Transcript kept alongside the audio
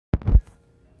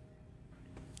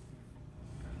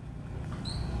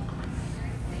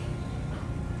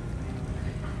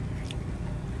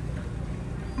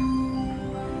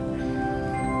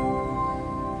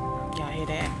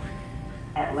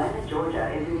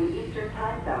the Eastern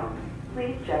Time Zone.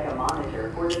 Please check a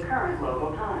monitor for the current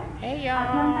local time. Hey y'all.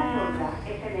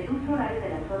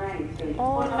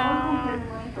 Hola.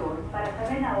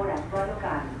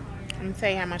 Let me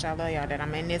tell you how much I love y'all that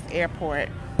I'm in this airport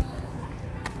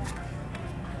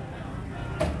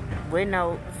with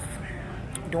notes,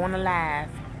 doing a live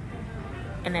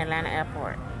in Atlanta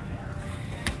airport.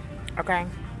 Okay?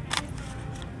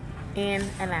 In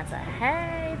Atlanta.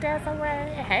 Hey,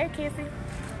 Desiree. Hey, Kissy.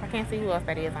 I can't see who else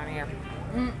that is on here.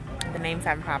 The names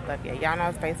haven't popped up yet. Y'all know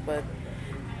his Facebook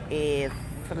is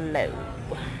slow.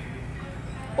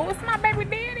 Oh, it's my baby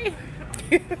daddy.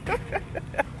 Say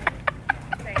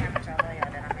how much I love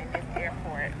y'all that I'm in this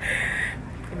airport.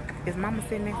 Is mama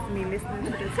sitting next to me listening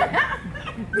to this?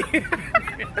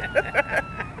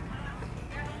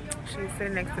 She's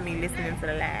sitting next to me listening to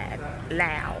the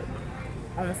loud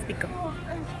on speaker.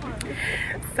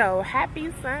 So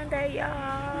happy Sunday,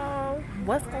 y'all.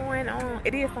 What's going on?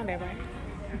 It is Sunday, right?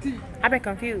 I've been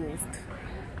confused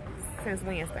since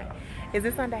Wednesday. Is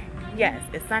it Sunday? Yes,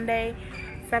 it's Sunday,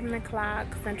 7 o'clock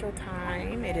Central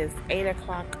Time. It is 8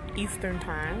 o'clock Eastern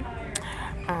Time.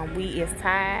 We is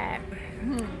tired.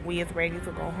 We is ready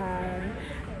to go home,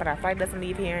 but our flight doesn't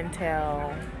leave here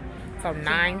until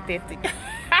 9:50.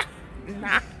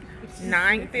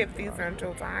 9:50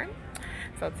 Central Time.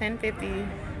 So 10:50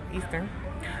 Eastern.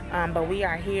 But we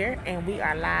are here and we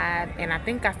are live, and I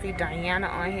think I see Diana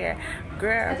on here.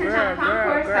 Girl. So I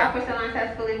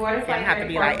have to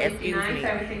be like, excuse me.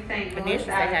 And then she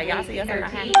said, hey, y'all see us on the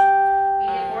hand?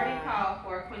 Boarding call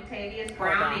for Quintavious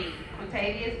Browning.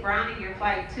 Quintavious Browning, your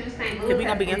flight to St. Louis. We're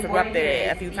gonna be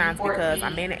interrupted a few times because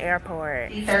I'm in the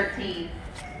airport. D13.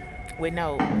 With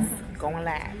notes going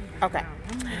live. Okay.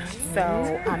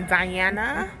 So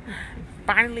Diana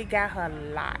finally got her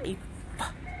life.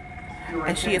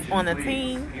 And she is on the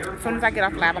team. As soon as I get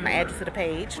off live, I'm gonna add you to the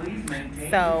page.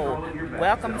 So,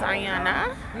 welcome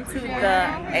Diana to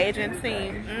the agent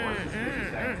team.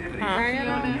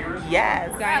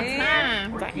 Yes. Diana.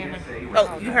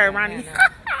 Oh, you heard Ronnie?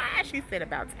 She said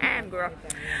about time, girl.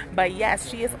 But yes,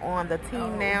 she is on the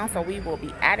team now, so we will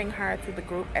be adding her to the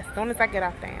group as soon as I get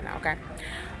off Diana. Okay.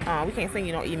 We can't send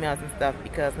you no emails and stuff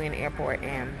because we're in the airport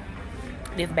and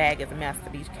this bag is a mess to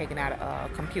be taken out of a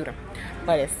computer.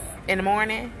 But it's in the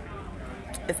morning,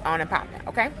 it's on and popping,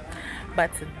 okay?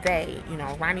 But today, you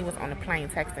know, Ronnie was on the plane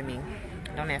texting me.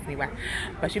 Don't ask me why.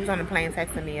 But she was on the plane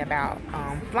texting me about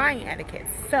flying etiquette.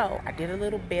 So I did a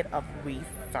little bit of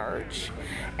research.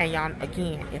 And y'all,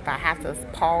 again, if I have to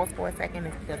pause for a second,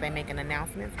 it's because they making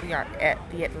announcements. We are at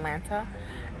the Atlanta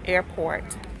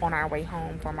airport on our way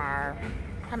home from our,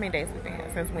 how many days we've been here?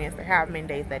 Since Wednesday. However many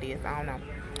days that is, I don't know.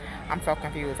 I'm so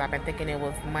confused. I've been thinking it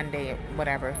was Monday,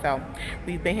 whatever. So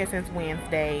we've been here since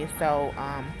Wednesday. So,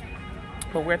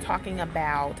 but we're talking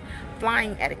about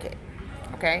flying etiquette.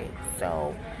 Okay.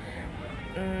 So,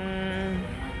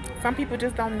 some people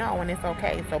just don't know, and it's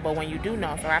okay. So, but when you do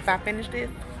know, so after I finish this,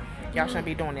 y'all shouldn't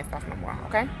be doing this stuff no more.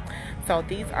 Okay. So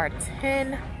these are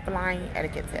 10 flying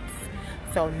etiquette tips.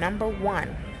 So number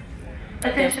 1.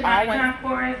 Attention,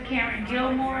 Forrest, Karen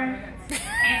Gilmore,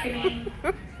 Anthony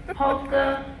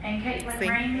Polka, and Caitlin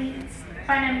Rainey.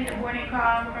 Find me the boarding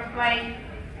call for flight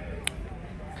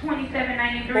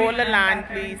 2793. Hold the line,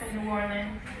 please. New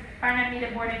Orleans. Find me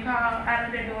the boarding call out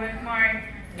of the door smart.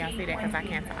 Y'all see that? Because I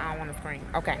don't want to scream.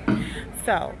 Okay.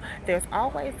 So, there's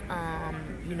always,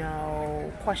 you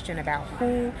know, question about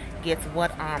who gets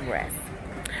what armrest.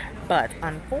 But,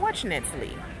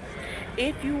 unfortunately,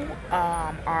 if you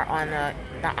are on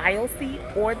the aisle seat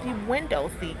or the window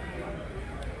seat,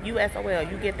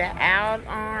 USOL, you get that aisle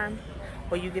arm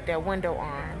or you get that window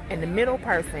arm, and the middle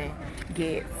person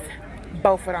gets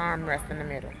both of the armrests in the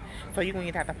middle. So you're going to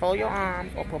either have to fold your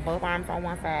arms or put both arms on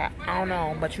one side. I don't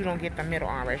know, but you don't get the middle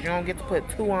armrest. You don't get to put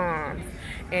 2 arms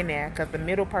in there because the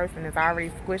middle person is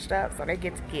already squished up, so they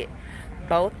get to get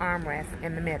both armrests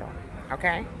in the middle.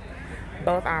 Okay?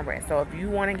 Both armrests. So if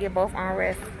you want to get both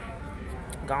armrests,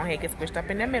 go ahead and get squished up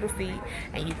in the middle seat,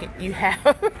 and you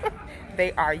have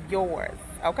they are yours.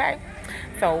 Okay,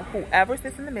 so whoever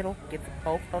sits in the middle gets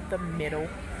both of the middle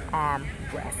arm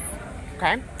rests.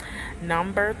 Okay,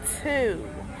 number 2,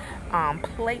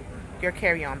 place your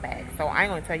carry-on bag. So I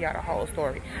ain't gonna tell y'all the whole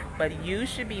story, but you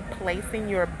should be placing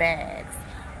your bags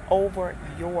over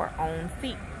your own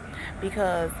seat,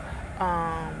 because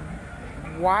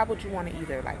why would you want to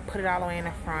either like put it all the way in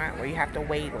the front where you have to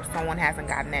wait, or someone hasn't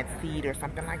gotten that seat or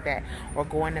something like that, or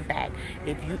go in the back?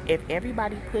 If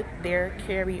everybody put their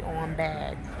carry-on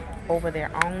bag over their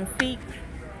own seat,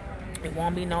 it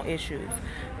won't be no issues.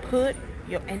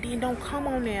 And then don't come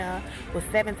on there with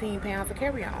 17 pounds of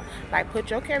carry-on. Like, put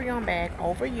your carry-on bag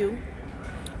over you,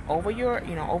 over your,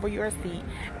 over your seat,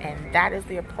 and that is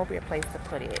the appropriate place to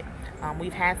put it.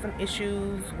 We've had some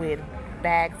issues with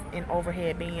bags in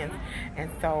overhead bins, and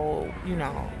so,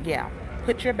 yeah,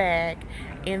 put your bag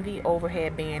in the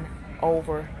overhead bin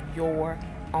over your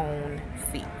own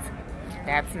seat.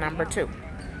 That's number 2.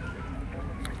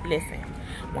 Listen,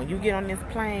 when you get on this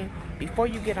plane, before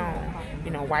you get on,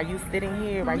 while you sitting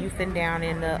here, while you sitting down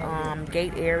in the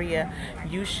gate area,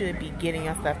 you should be getting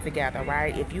your stuff together,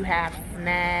 right? If you have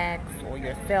snacks or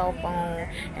your cell phone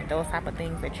and those type of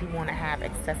things that you want to have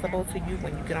accessible to you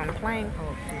when you get on the plane,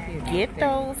 get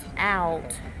those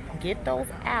out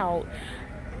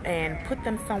and put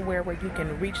them somewhere where you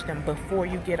can reach them before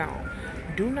you get on.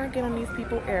 Do not get on these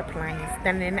people's airplanes,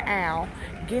 standing in the aisle,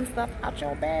 getting stuff out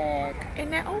your bag in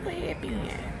that overhead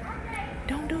bin.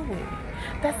 Don't do it.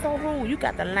 That's so rude. You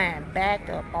got the line backed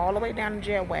up all the way down the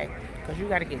jetway because you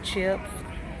got to get chips,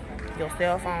 your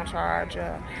cell phone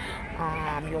charger,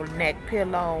 your neck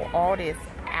pillow, all this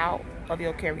out of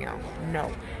your carry-on.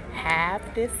 No. Have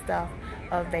this stuff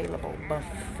available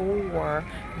before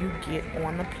you get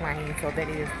on the plane so that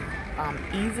it is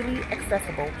easily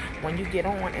accessible when you get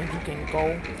on and you can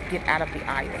go get out of the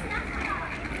aisle.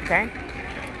 Okay?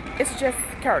 It's just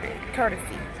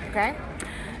courtesy. Okay?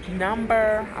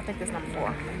 I think it's number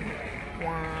 4.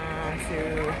 1,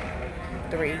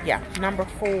 2, 3. Yeah, number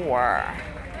 4. I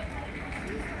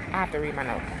have to read my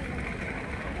notes.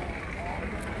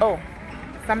 Oh,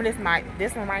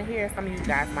 this one right here, some of you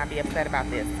guys might be upset about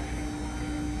this.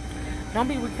 Don't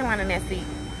be reclining that seat.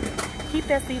 Keep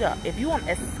that seat up. If you want,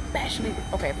 especially,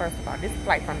 okay, first of all, this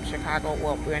flight from Chicago,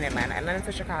 well, we're in Atlanta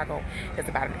to Chicago is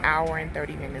about an hour and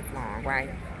 30 minutes long, right?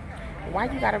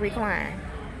 Why you gotta recline?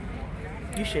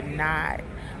 You should not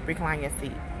recline your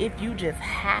seat. If you just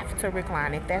have to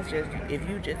recline, if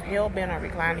you just hell-bent on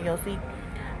reclining your seat,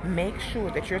 make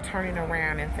sure that you're turning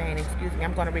around and saying, excuse me,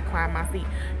 I'm going to recline my seat.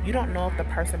 You don't know if the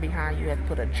person behind you has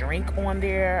put a drink on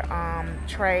their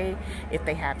tray, if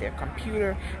they have their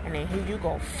computer, and then here you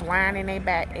go flying in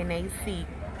their seat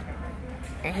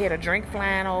and hit a drink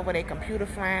flying over, their computer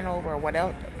flying over, or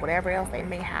whatever else they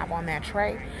may have on that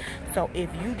tray. So if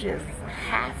you just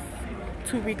have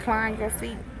to recline your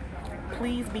seat,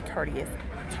 please be courteous.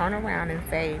 Turn around and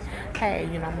say, hey,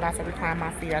 I'm about to recline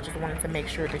my seat. I just wanted to make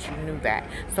sure that you knew that,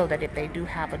 so that if they do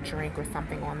have a drink or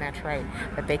something on that tray,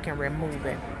 that they can remove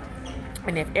it.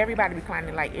 And if everybody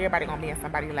reclining, like everybody gonna be in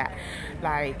somebody's lap,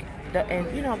 the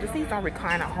seats don't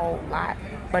recline a whole lot,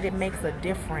 but it makes a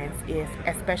difference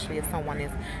especially if someone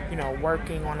is,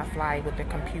 working on a flight with their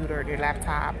computer, their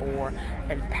laptop, or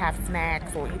have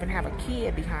snacks, or even have a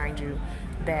kid behind you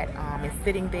that is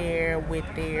sitting there with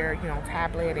their,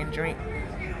 tablet and drink.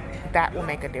 That will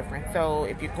make a difference. So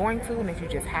if you're going to, and if you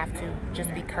just have to,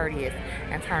 just be courteous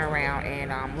and turn around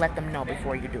and let them know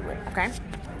before you do it. Okay?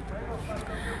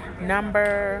 I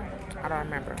don't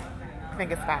remember. I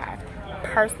think it's 5.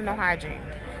 Personal hygiene.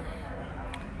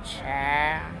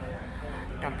 Child,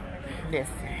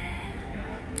 listen.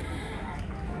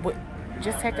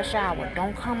 Just take a shower.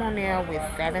 Don't come on there with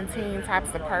 17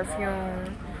 types of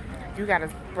perfume. You gotta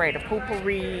spray the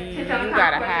poopery. You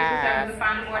gotta have.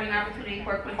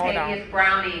 Hold on.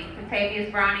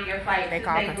 Quintavious Browning, your flight. They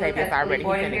call Quintavious already.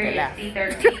 He's gonna get left.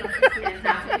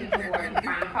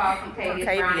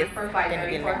 Quintavious finna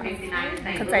get left.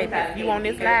 Quintavious, you on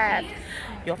this live?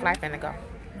 Your flight finna go.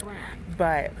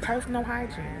 But personal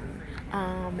hygiene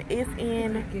is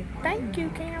in. Thank you,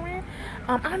 Karen.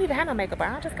 I don't even have no makeup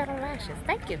on. I just got on lashes.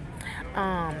 Thank you.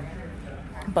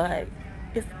 But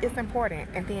it's important.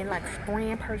 And then like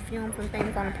spraying perfumes and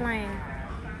things on the plane,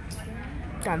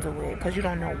 don't do it, because you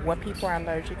don't know what people are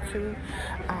allergic to,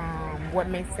 what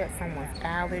may set someone's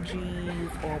allergies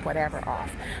or whatever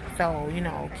off. So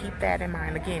keep that in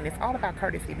mind. Again, it's all about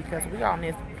courtesy, because we are on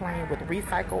this plane with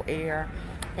recycled air.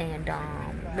 And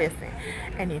listen,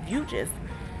 and if you just,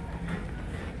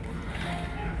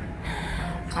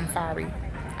 I'm sorry,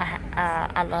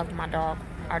 I loved my dog.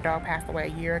 Our dog passed away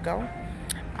a year ago.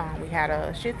 We had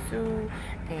a Shih Tzu,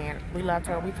 and we loved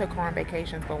her. We took her on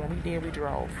vacations, but when we did, we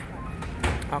drove.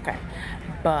 Okay,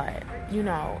 but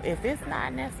if it's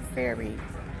not necessary,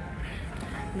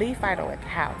 leave Fido at the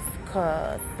house,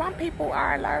 because some people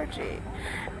are allergic,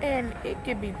 and it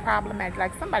can be problematic.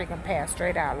 Like, somebody can pass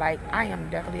straight out. Like, I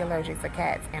am definitely allergic to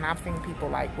cats, and I've seen people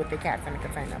like with the cats in the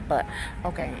container. But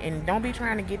okay, and don't be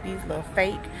trying to get these little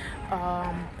fake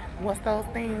what's those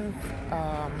things,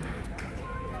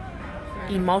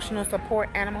 emotional support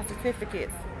animal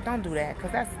certificates. Don't do that,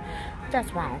 because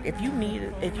that's wrong. If you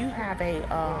have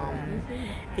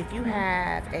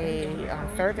a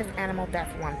service animal,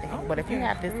 that's one thing. But if you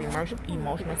have this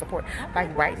emotional support,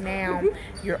 like right now,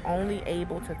 you're only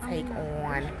able to take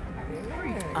on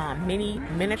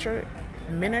miniature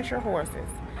horses.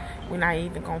 We're not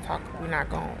even gonna talk. We're not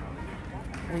gonna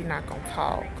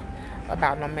talk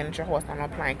about no miniature horse on no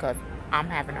plane, because I'm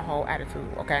having a whole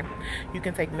attitude. Okay, you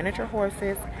can take miniature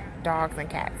horses, dogs, and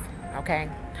cats. Okay,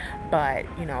 but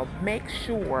make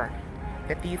sure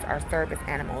that these are service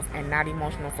animals and not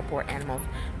emotional support animals,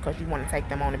 because you want to take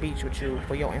them on the beach with you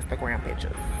for your Instagram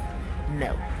pictures.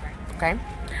 No. Okay,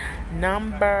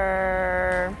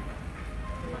 number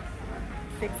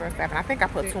 6 or 7. I think I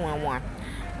put 2 in 1.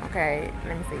 Okay,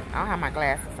 let me see. I don't have my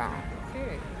glasses on.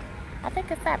 I think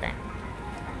it's 7.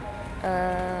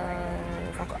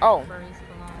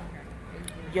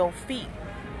 Your feet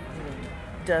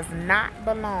does not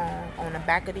belong on the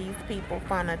back of these people's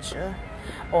furniture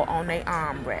or on their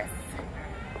armrests.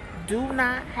 Do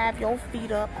not have your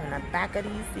feet up on the back of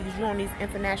these seats. You on these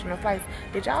international flights.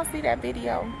 Did y'all see that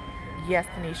video? Yes,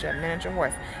 Tanisha, miniature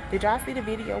horse. Did y'all see the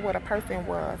video where the person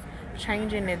was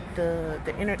changing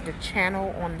the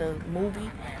channel on the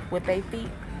movie with their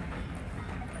feet?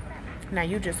 Now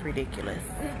you just ridiculous.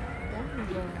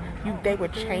 They were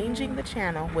changing the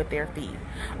channel with their feet.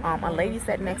 A lady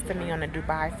sat next to me on a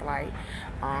Dubai flight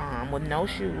with no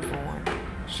shoes on.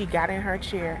 She got in her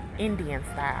chair Indian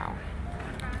style.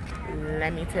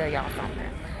 Let me tell y'all something.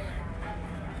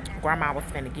 Grandma was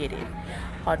finna get it.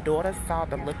 Her daughter saw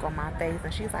the look on my face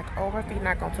and she's like, oh, her feet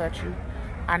not gonna touch you.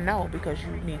 I know, because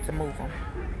you need to move them.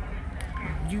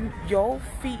 Your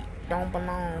feet don't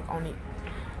belong on it.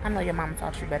 I know your mama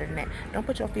taught you better than that. Don't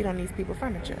put your feet on these people's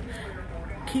furniture.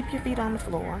 Keep your feet on the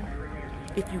floor.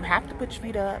 If you have to put your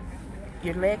feet up,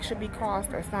 your legs should be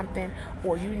crossed or something,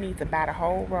 or you need to buy the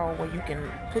whole row where you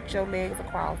can put your legs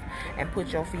across and put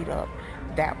your feet up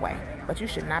that way. But you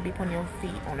should not be putting your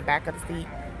feet on the back of the seat,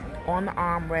 on the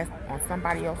armrest, on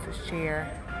somebody else's chair.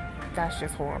 That's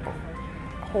just horrible.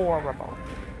 Horrible.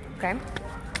 Okay?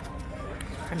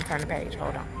 Let me turn the page.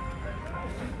 Hold on.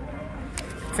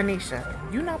 Tanisha,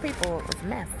 people is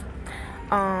mess.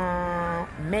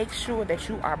 Make sure that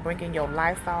you are bringing your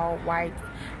Lysol wipes,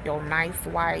 your nice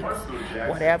wipes,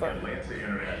 whatever.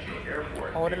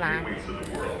 Hold the line.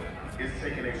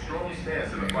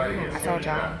 I told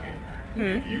y'all.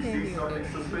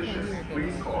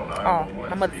 Oh,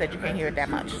 my mother said you can't hear it that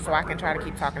much, so I can try to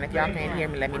keep talking. If y'all can't hear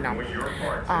me, let me know.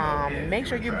 Make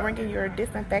sure you're bringing your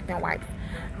disinfectant wipes.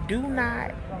 Do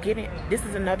not get it. This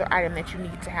is another item that you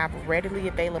need to have readily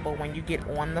available when you get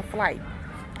on the flight.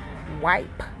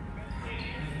 Wipe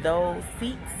those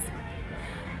seats,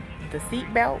 the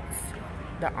seat belts,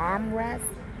 the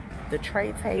armrests, the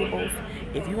tray tables.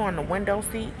 If you're on the window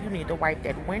seat, you need to wipe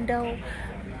that window,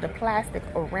 the plastic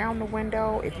around the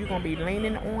window. If you're going to be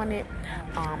leaning on it,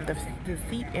 the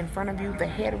seat in front of you, the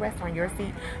headrest on your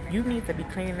seat, you need to be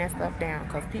cleaning that stuff down,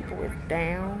 because people is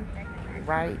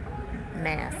downright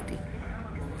nasty.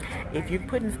 If you're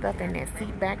putting stuff in that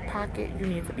seat back pocket, you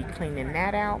need to be cleaning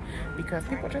that out, because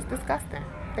people are just disgusting.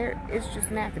 It's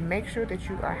just nasty. Make sure that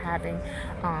you are having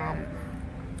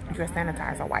your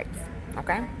sanitizer wipes.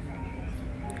 Okay?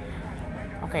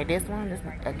 Okay, this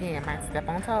again might step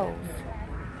on toes.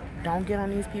 Don't get on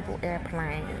these people's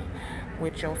airplane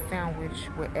with your sandwich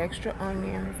with extra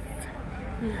onions,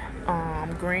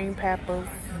 green peppers,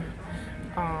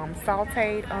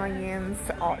 sauteed onions.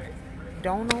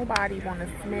 Don't nobody want to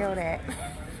smell that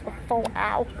for 4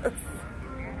 hours.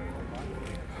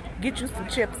 Get you some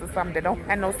chips or something that don't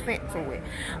have no scent to it.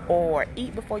 Or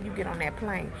eat before you get on that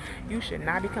plane. You should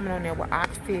not be coming on there with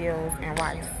oxtails and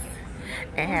rice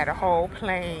and have the whole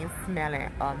plane smelling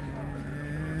a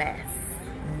mess.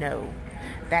 No.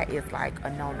 That is like a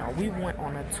no-no. We went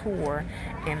on a tour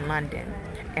in London,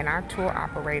 and our tour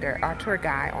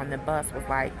guide on the bus was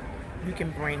like, you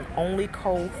can bring only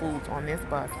cold foods on this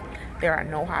bus. There are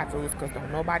no hot foods, because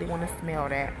don't nobody want to smell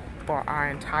that for our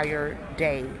entire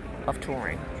day of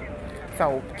touring.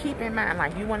 So keep in mind,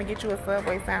 like, you want to get you a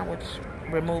Subway sandwich,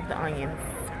 remove the onions.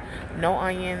 No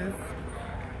onions,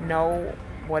 no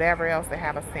whatever else that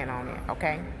have a scent on it,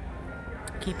 okay?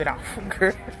 Keep it off,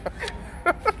 girl.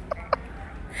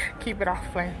 Keep it off.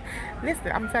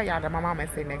 Listen, I'm telling y'all that my mama is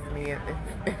sitting next to me and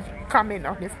commenting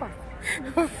on this one.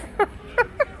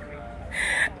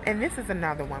 And this is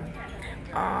another one.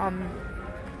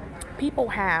 People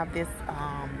have this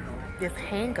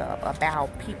hang up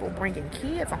about people bringing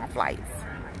kids on flights.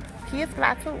 Kids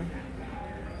fly too.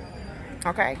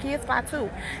 Okay, kids fly too,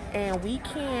 and we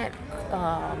can't.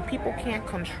 People can't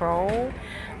control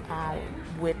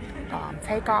with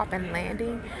takeoff and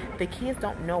landing, the kids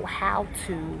don't know how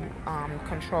to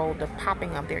control the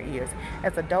popping of their ears.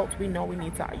 As adults, we know we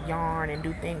need to yarn and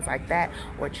do things like that,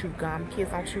 or chew gum.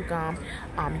 Kids don't chew gum.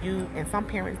 And some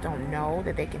parents don't know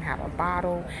that they can have a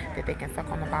bottle, that they can suck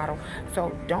on the bottle.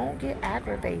 So don't get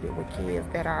aggravated with kids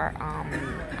that are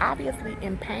obviously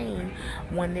in pain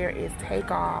when there is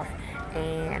takeoff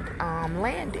and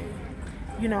landing.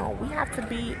 You know, we have to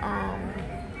be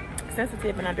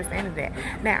sensitive and understanding that.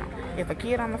 Now, if a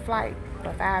kid on the flight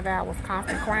for 5 hours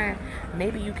constant crying,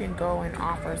 maybe you can go and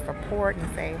offer support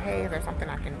and say, hey, is there something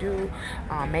I can do?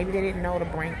 Maybe they didn't know to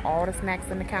bring all the snacks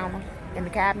in the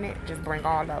cabinet. Just bring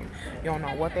all of them. You don't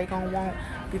know what they gonna want.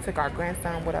 We took our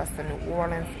grandson with us to New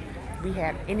Orleans. We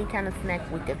had any kind of snack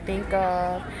we could think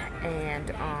of,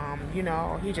 and you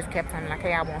know, he just kept telling like,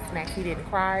 hey, I want snacks. He didn't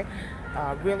cry,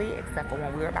 really, except for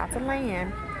when we were about to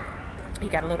land. He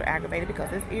got a little aggravated because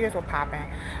his ears were popping,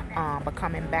 but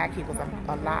coming back, he was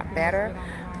a lot better.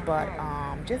 But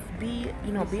just be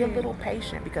a little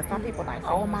patient, because some people are like,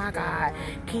 oh my God,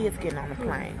 kids getting on the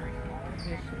plane.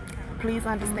 Please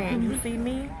understand, you see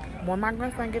me, when my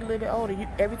grandson get a little bit older,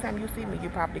 every time you see me,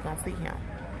 you're probably gonna see him.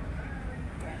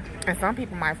 And some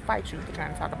people might fight you for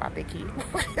trying to talk about their kids.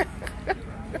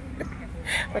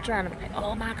 But trying to be like,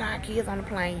 oh my God, kids on the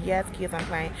plane. Yes, kids on the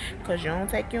plane. Because you don't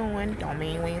take your one, don't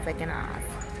mean we ain't taking ours.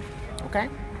 Okay?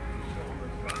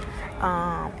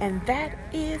 And that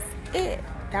is it.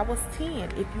 That was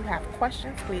 10. If you have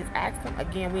questions, please ask them.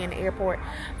 Again, we in the airport.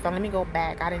 So let me go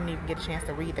back. I didn't even get a chance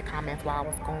to read the comments while I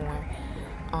was going.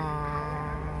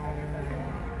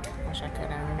 Wish I could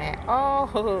have met.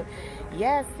 Oh,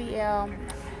 yes, CL.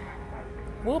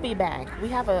 We'll be back. We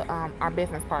have our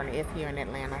business partner is here in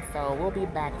Atlanta, so we'll be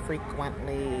back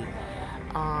frequently.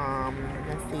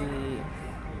 Let's see.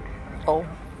 Oh,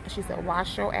 she said,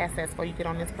 wash your assets before you get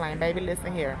on this plane. Baby,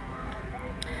 listen here.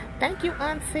 Thank you,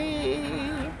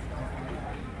 Auntie.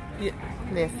 Yeah,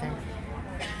 listen.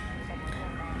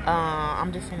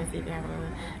 I'm just trying to see if you have a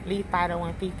leave Fido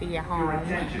and Fifi at home.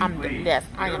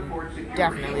 I am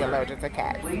definitely allergic to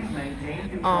cats.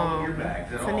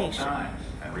 Tanisha,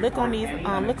 look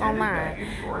online.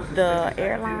 The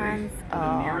airlines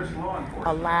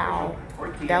allow,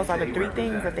 those are the 3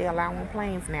 things that they allow on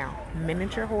planes now.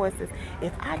 Miniature horses.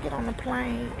 If I get on the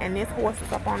plane and this horse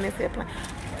is up on this airplane,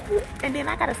 and then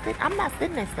I gotta sit, I'm not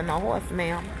sitting next to no horse,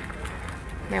 ma'am.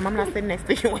 Ma'am, I'm not sitting next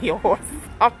to you and your horse.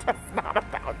 I'm just not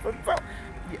about to. So,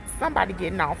 somebody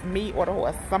getting off, me or the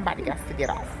horse. Somebody got to get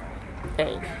off.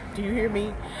 Hey, do you hear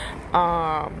me?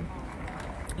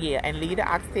 Yeah, and leave the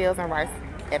oxtails and rice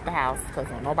at the house, because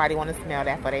nobody want to smell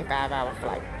that for their 5-hour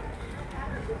flight.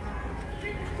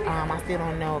 I still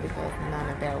don't know, because none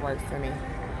of that works for me.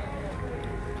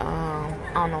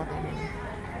 I don't know what that means.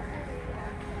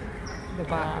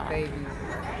 About the babies.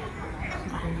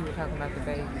 When you were talking about the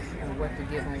babies and what to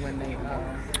give them when they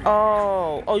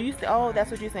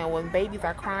that's what you're saying, when babies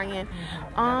are crying.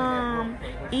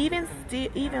 Even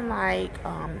like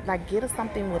get us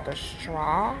something with a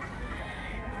straw,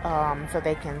 so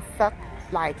they can suck,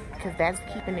 like, because that's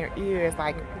keeping their ears,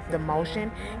 like, the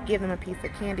motion. Give them a piece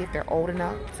of candy if they're old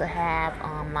enough to have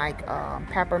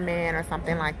peppermint or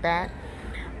something like that.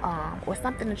 Or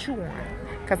something to chew on,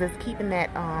 because it's keeping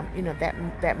that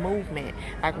that movement.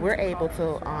 Like, we're able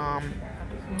to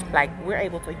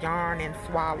yarn and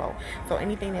swallow. So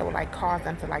anything that would like cause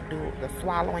them to like do the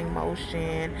swallowing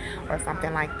motion or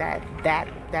something like that,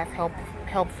 that's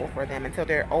helpful for them until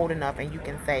they're old enough and you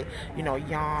can say,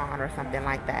 yawn or something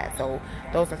like that. So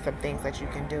those are some things that you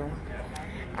can do.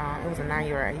 It was a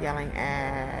 9-year-old yelling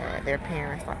at their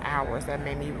parents for hours that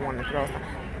made me want to throw something.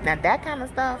 Now that kind of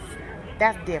stuff,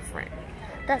 that's different.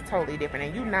 That's totally different.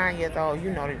 And you 9 years old,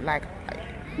 like,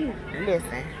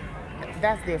 listen,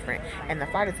 that's different. And the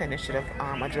flight attendant should have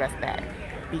addressed that,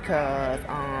 because,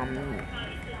 I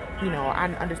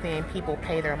understand people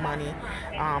pay their money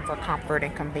for comfort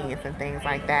and convenience and things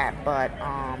like that, but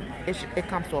it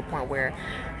comes to a point where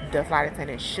the flight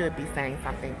attendant should be saying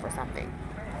something for some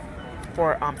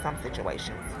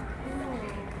situations.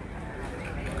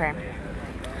 Okay.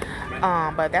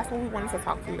 But that's what we wanted to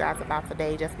talk to you guys about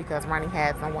today, just because Ronnie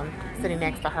had someone sitting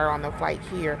next to her on the flight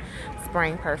here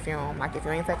spraying perfume. Like, if you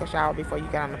ain't take a shower before you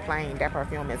get on the plane, that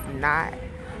perfume is not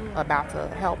about to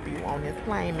help you on this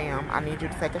plane, ma'am. I need you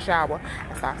to take a shower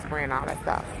and start spraying all that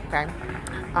stuff, okay?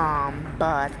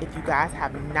 But if you guys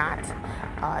have not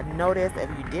noticed, if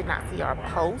you did not see our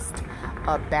post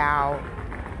about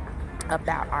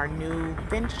about our new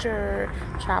venture,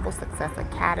 Travel Success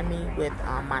Academy, with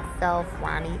myself,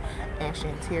 Ronnie, and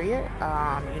Shanteria.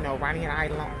 You know, Ronnie and I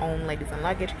own Ladies and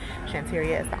Luggage.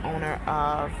 Shanteria is the owner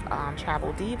of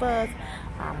Travel Divas.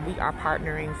 We are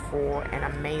partnering for an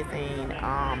amazing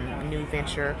new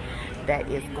venture that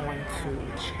is going to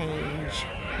change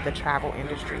the travel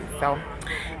industry. So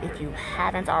if you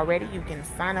haven't already, you can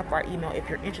sign up for our email if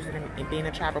you're interested in being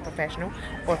a travel professional,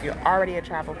 or if you're already a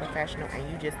travel professional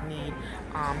and you just need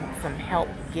some help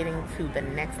getting to the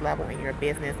next level in your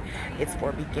business. It's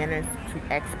for beginners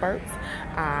to experts.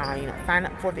 You know, sign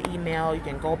up for the email. You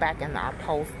can go back in our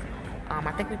post.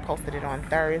 I think we posted it on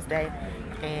Thursday,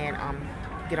 and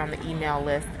get on the email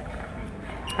list,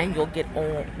 and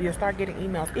you'll start getting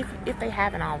emails. If they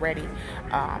haven't already,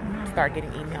 start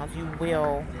getting emails. You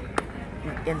will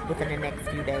within the next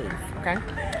few days. Okay.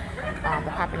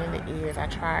 The popping in the ears. I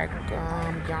tried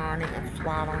yarning and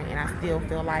swallowing, and I still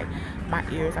feel like my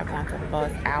ears are going to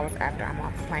buzz hours after I'm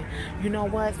off the plane. You know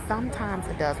what? Sometimes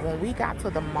it does. When we got to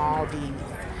the Maldives,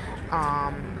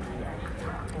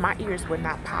 my ears would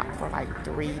not pop for like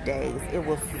 3 days. It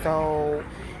was so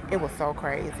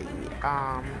crazy.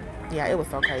 Yeah, it was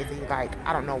so crazy. Like,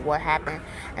 I don't know what happened,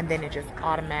 and then it just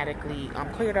automatically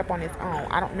cleared up on its own.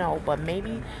 I don't know, but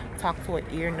maybe talk to an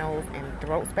ear, nose, and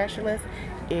throat specialist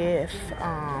if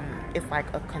it's like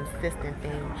a consistent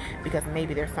thing, because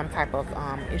maybe there's some type of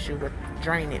issue with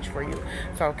drainage for you.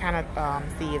 So kind of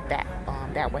see if that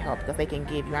will help, because they can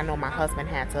give you. I know my husband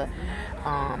had to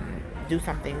do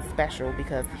something special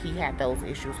because he had those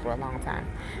issues for a long time.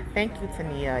 Thank you,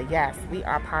 Tania. Yes, we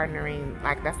are partnering.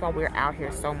 Like, that's why we're out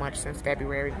here so much since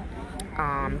February,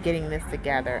 getting this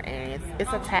together, and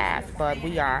it's a task, but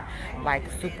we are like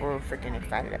super freaking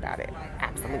excited about it.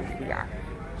 Absolutely, we are.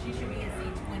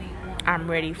 I'm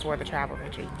ready for the travel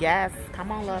venture. Yes, come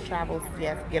on, Love Travels.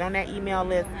 Yes, get on that email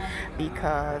list,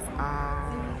 because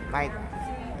like,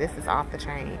 this is off the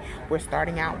chain. We're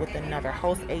starting out with another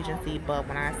host agency, but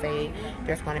when I say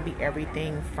there's going to be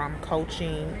everything from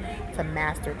coaching to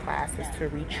master classes to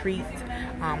retreats,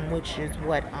 which is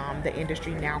what the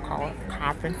industry now calls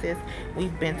conferences.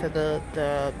 We've been to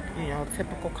the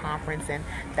typical conference, and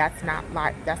that's not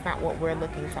what we're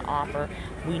looking to offer.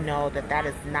 We know that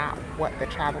is not what the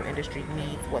travel industry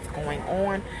needs, what's going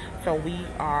on. So we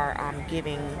are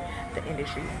giving the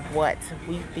industry what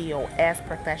we feel as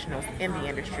professionals in the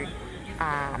industry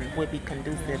would be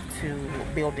conducive to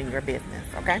building your business.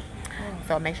 Okay,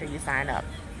 so make sure you sign up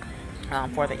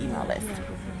for the email list.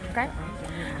 Okay,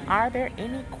 are there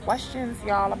any questions,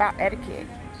 y'all, about etiquette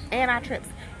and our trips?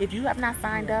 If you have not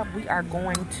signed up, we are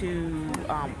going to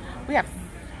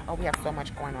we have so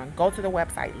much going on. Go to the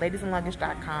website,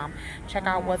 ladiesandluggage.com. Check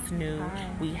out what's new.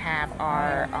 We have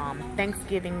our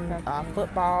Thanksgiving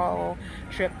football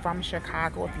trip from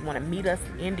Chicago. If you want to meet us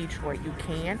in Detroit, you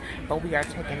can. But we are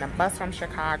taking the bus from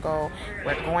Chicago.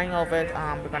 We're going over.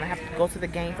 We're going to have to go to the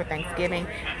game for Thanksgiving.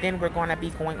 Then we're going to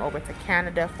be going over to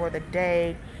Canada for the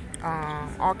day.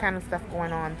 All kind of stuff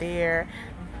going on there.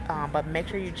 But make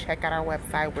sure you check out our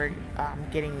website. We're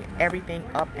getting everything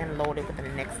up and loaded within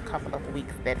the next couple of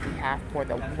weeks that we have for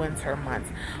the winter months,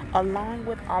 along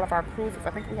with all of our cruises. I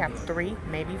think we have 3,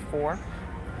 maybe 4.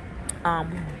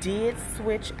 We did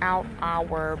switch out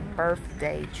our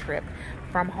birthday trip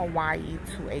from Hawaii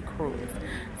to a cruise,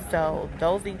 so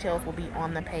those details will be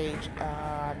on the page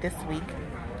this week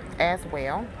as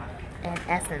well. In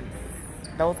essence,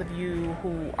 those of you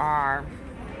who are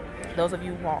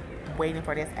waiting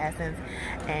for this essence,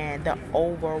 and the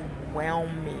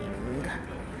overwhelming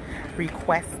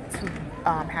request to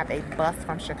have a bus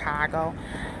from Chicago,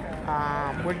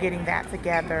 we're getting that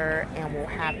together, and we'll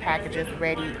have packages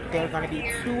ready. There are going to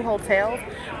be 2 hotels.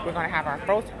 We're going to have our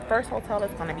first hotel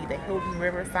is going to be the Hilton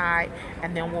Riverside,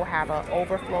 and then we'll have an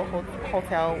overflow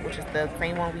hotel, which is the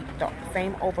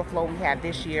same overflow we had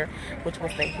this year, which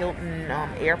was the Hilton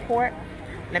Airport.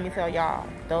 Let me tell y'all,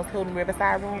 those Hilton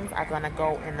Riverside rooms are going to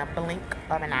go in the blink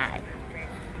of an eye.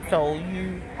 So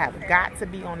you have got to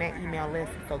be on that email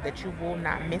list so that you will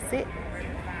not miss it.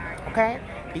 Okay?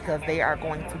 Because they are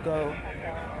going to go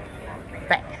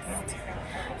fast.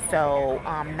 So,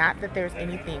 not that there's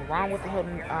anything wrong with the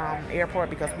Hilton Airport,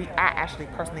 because I actually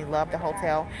personally love the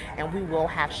hotel, and we will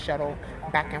have shuttle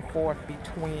back and forth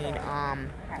between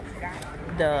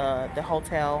the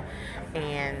hotel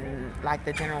and like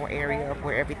the general area of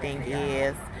where everything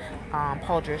is,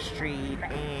 Poldra Street,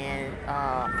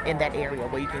 and in that area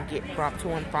where you can get to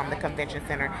and from the convention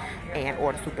center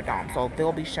or the Superdome. So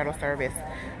there'll be shuttle service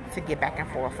to get back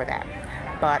and forth for that.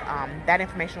 But that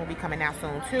information will be coming out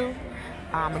soon too.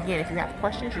 Again, if you have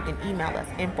questions, you can email us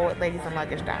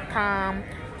info@ladiesandluggage.com.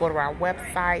 Go to our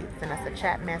website, send us a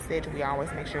chat message. We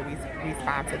always make sure we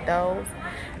respond to those.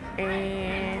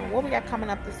 And what we got coming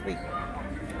up this week?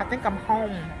 I think I'm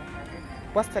home.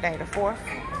 What's today? The 4th?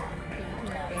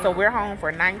 So we're home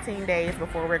for 19 days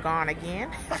before we're gone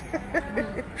again.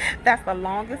 That's the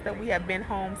longest that we have been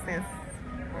home since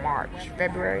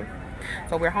February.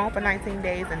 So we're home for 19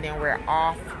 days and then we're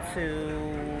off to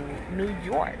New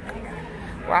York.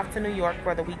 We're off to New York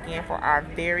for the weekend for our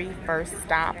very first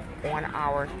stop on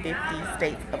our 50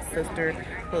 States of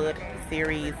Sisterhood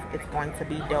series. It's going to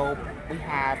be dope. We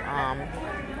have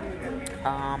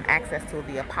access to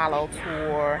the Apollo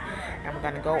tour, and we're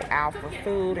going to go out for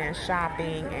food and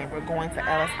shopping, and we're going to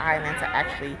Ellis Island to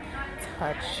actually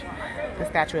touch the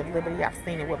Statue of Liberty. I've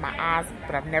seen it with my eyes,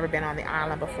 but I've never been on the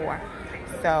island before.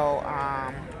 So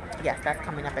yes, that's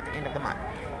coming up at the end of the month.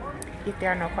 If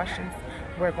there are no questions,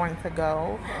 we're going to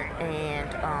go, and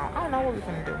I don't know what we're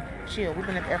going to do. Chill. We've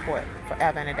been at the airport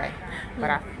forever and a day,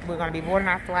 but we're going to be boarding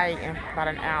our flight in about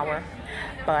an hour.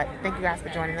 But thank you guys for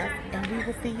joining us, and we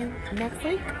will see you next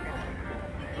week.